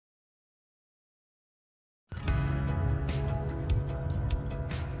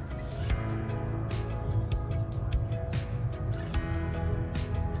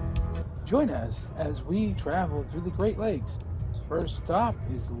Join us as we travel through the Great Lakes. First stop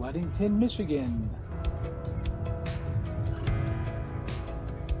is Ludington, Michigan.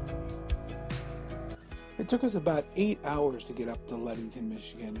 It took us about 8 hours to get up to Ludington,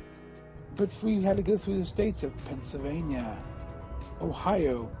 Michigan, but we had to go through the states of Pennsylvania,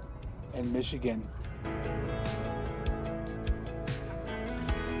 Ohio, and Michigan.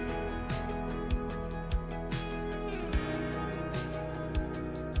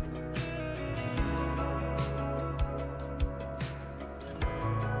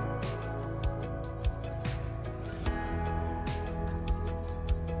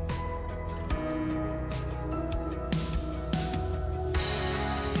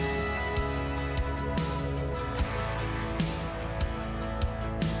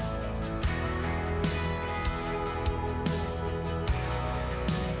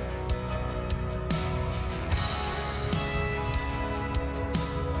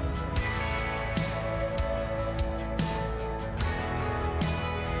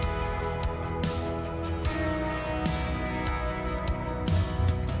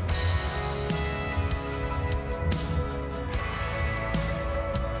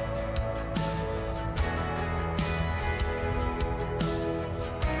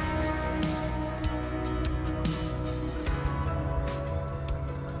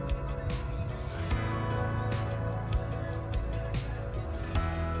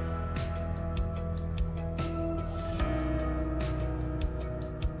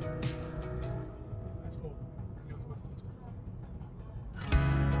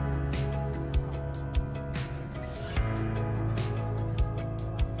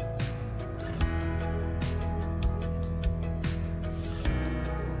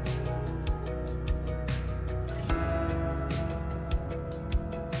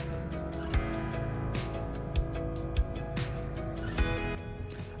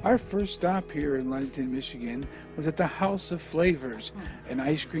 Our first stop here in Ludington, Michigan was at the House of Flavors, an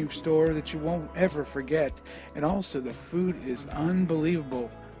ice cream store that you won't ever forget. And also the food is unbelievable.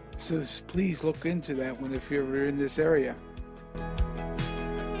 So please look into that if you're in this area.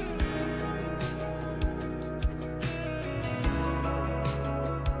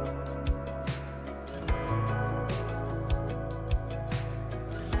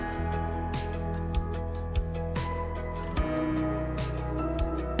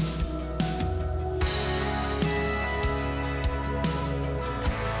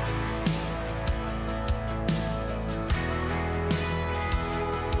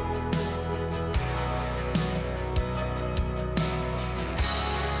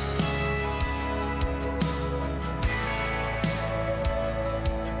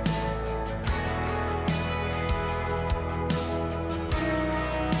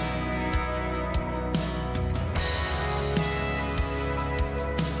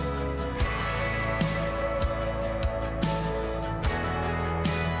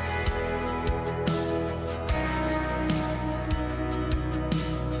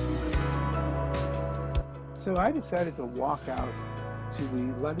 So I decided to walk out to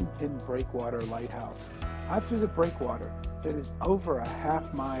the Ludington Breakwater Lighthouse. Out through the breakwater that is over a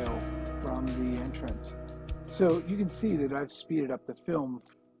half mile from the entrance. So you can see that I've speeded up the film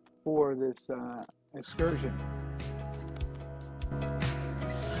for this excursion.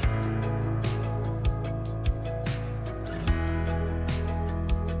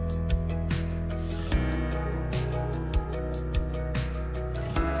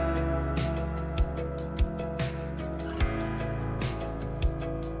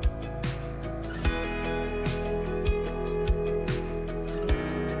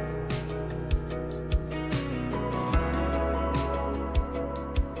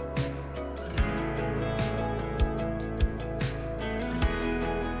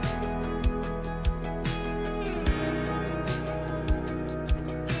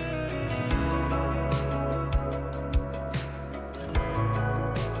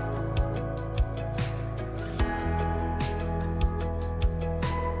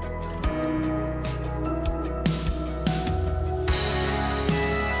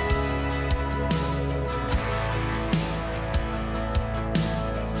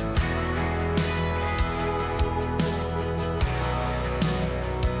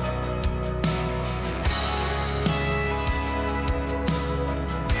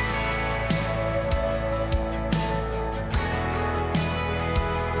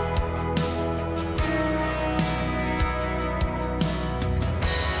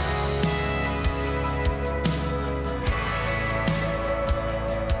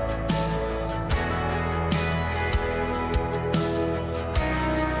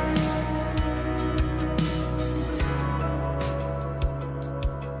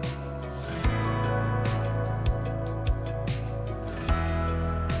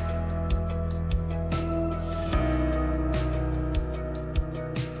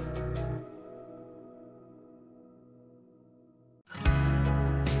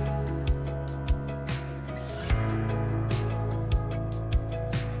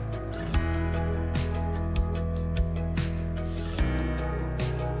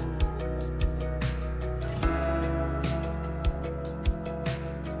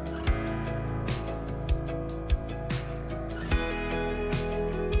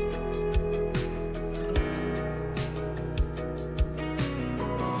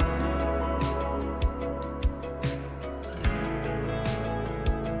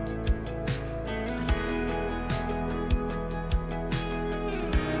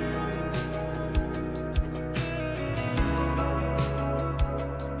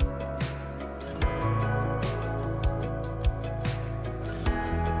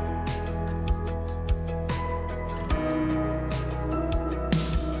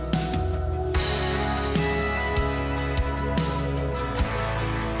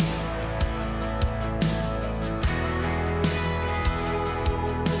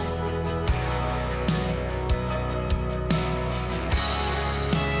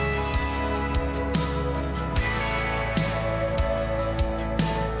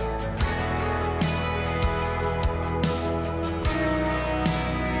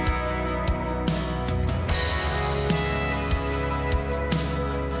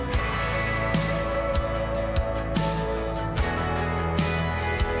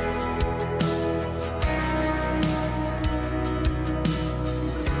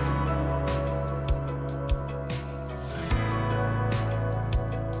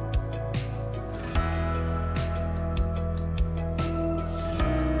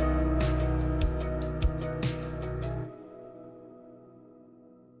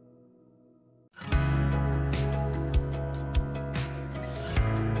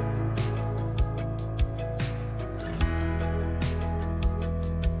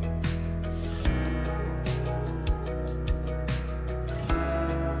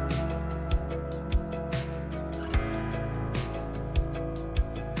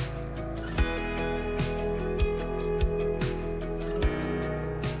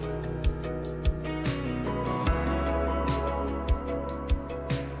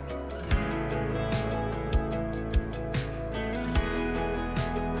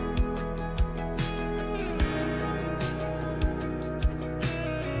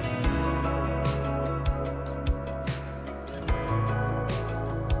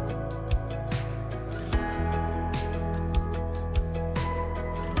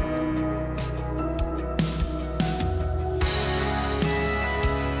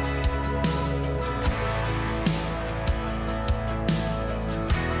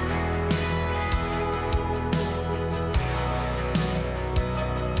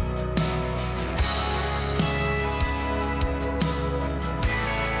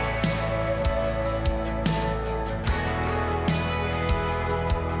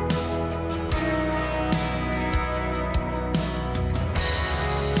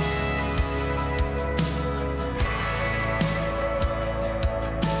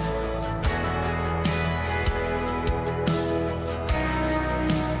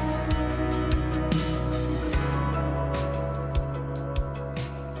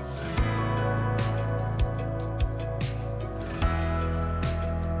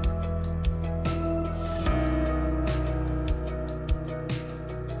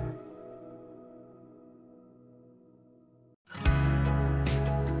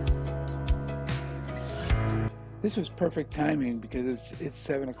 This was perfect timing because it's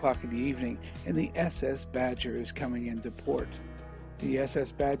 7 o'clock in the evening and the SS Badger is coming into port. The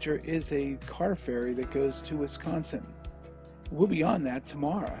SS Badger is a car ferry that goes to Wisconsin. We'll be on that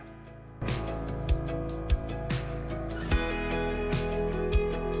tomorrow.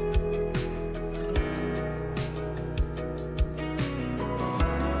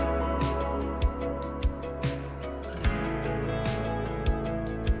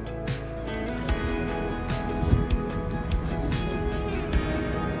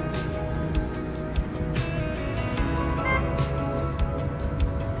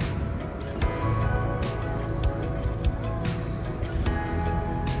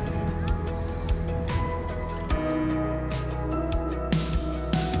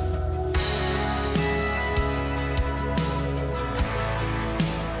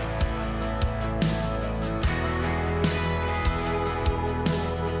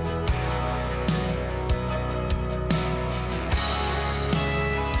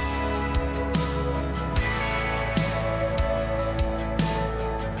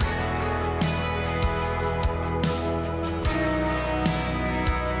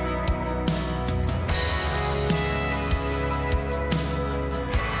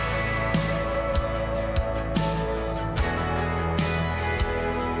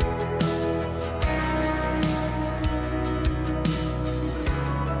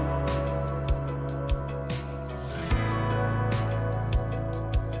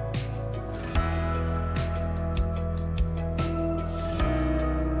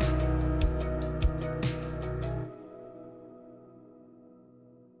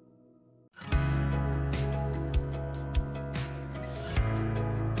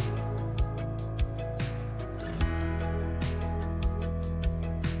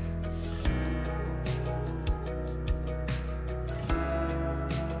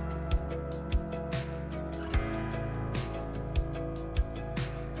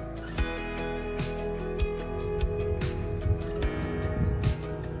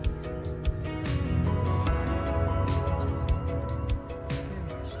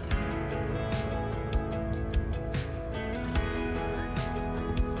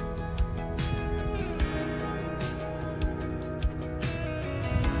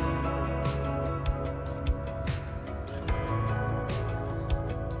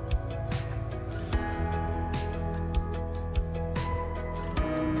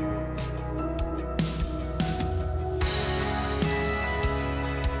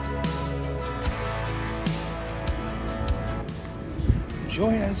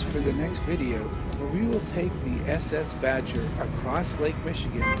 Join us for the next video where we will take the SS Badger across Lake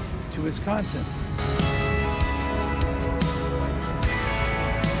Michigan to Wisconsin.